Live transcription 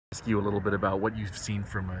Ask you a little bit about what you've seen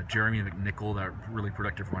from Jeremy McNichol, that really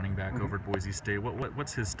productive running back over at Boise State.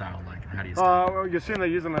 What's his style like, and how do you style him? Well, you've seen they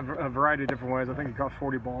use him a variety of different ways. I think he caught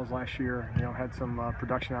 40 balls last year. Had some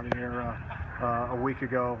production out of here a week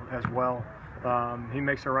ago as well. He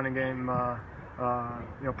makes the running game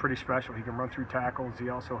pretty special. He can run through tackles. He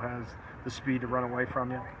also has the speed to run away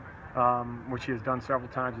from you, which he has done several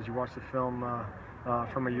times as you watch the film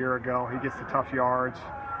from a year ago. He gets the tough yards.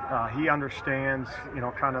 He understands,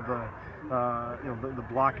 kind of the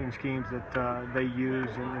blocking schemes that they use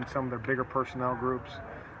in some of their bigger personnel groups.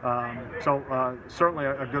 Certainly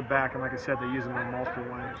a good back, and like I said, they use him in multiple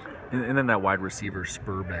ways. And then that wide receiver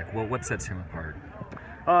spur back. Well, what sets him apart?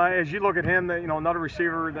 As you look at him, another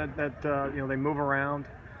receiver that they move around,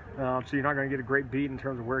 so you're not going to get a great beat in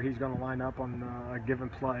terms of where he's going to line up on a given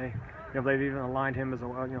play. They've even aligned him as a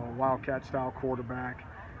wildcat style quarterback.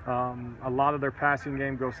 A lot of their passing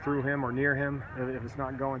game goes through him or near him. If it's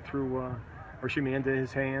not going through, into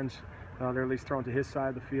his hands, they're at least thrown to his side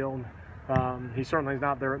of the field. He certainly is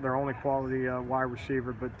not their only quality wide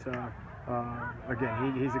receiver, but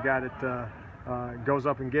again, he's a guy that goes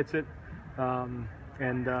up and gets it,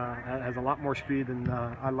 and has a lot more speed than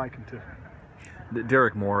I like him to.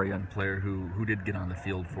 Derek Moore, a young player who did get on the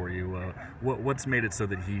field for you. What's made it so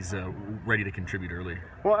that he's ready to contribute early?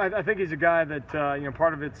 Well, I think he's a guy that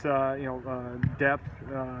part of it's depth,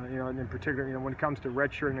 and in particular, when it comes to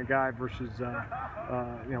redshirting a guy versus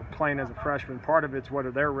playing as a freshman. Part of it's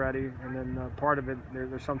whether they're ready, and then part of it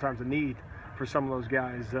there's sometimes a need for some of those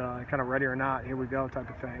guys, kind of ready or not, here we go type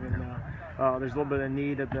of thing. And there's a little bit of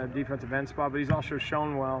need at the defensive end spot, but he's also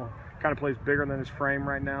shown well. Kind of plays bigger than his frame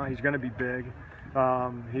right now. He's going to be big.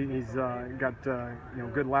 He's got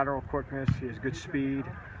good lateral quickness. He has good speed,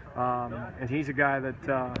 and he's a guy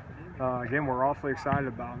that again we're awfully excited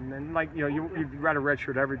about. And you'd rather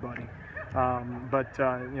redshirt everybody, but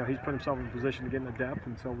he's put himself in a position to get in the depth,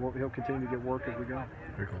 and so he'll continue to get work as we go.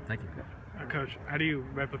 Very cool. Thank you. Coach, how do you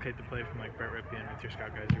replicate the play from Brett Ripien with your scout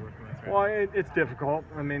guys you're working with? Right well, it's difficult.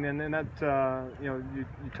 I mean, and that you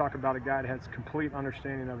talk about a guy that has complete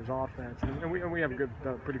understanding of his offense, and we have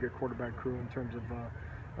a pretty good quarterback crew in terms of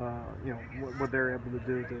what they're able to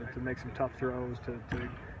do to make some tough throws, to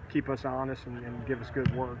keep us honest and give us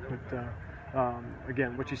good work. But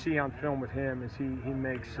again, what you see on film with him is he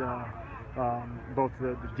makes both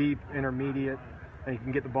the deep, intermediate, and he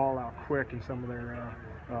can get the ball out quick in some of their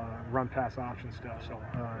run-pass option stuff. So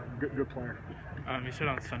good player. You said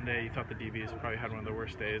on Sunday you thought the DBs probably had one of the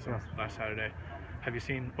worst days on last Saturday.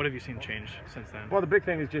 What have you seen change since then? Well, the big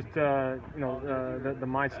thing is just the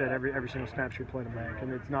mindset every single snap you play to make,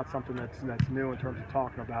 and it's not something that's new in terms of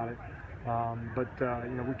talking about it. But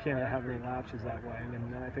we can't have any lapses that way,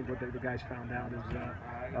 and I think what the guys found out is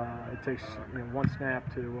it takes one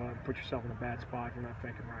snap to put yourself in a bad spot if you're not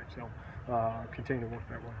thinking right. So continue to work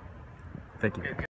that way. Thank you.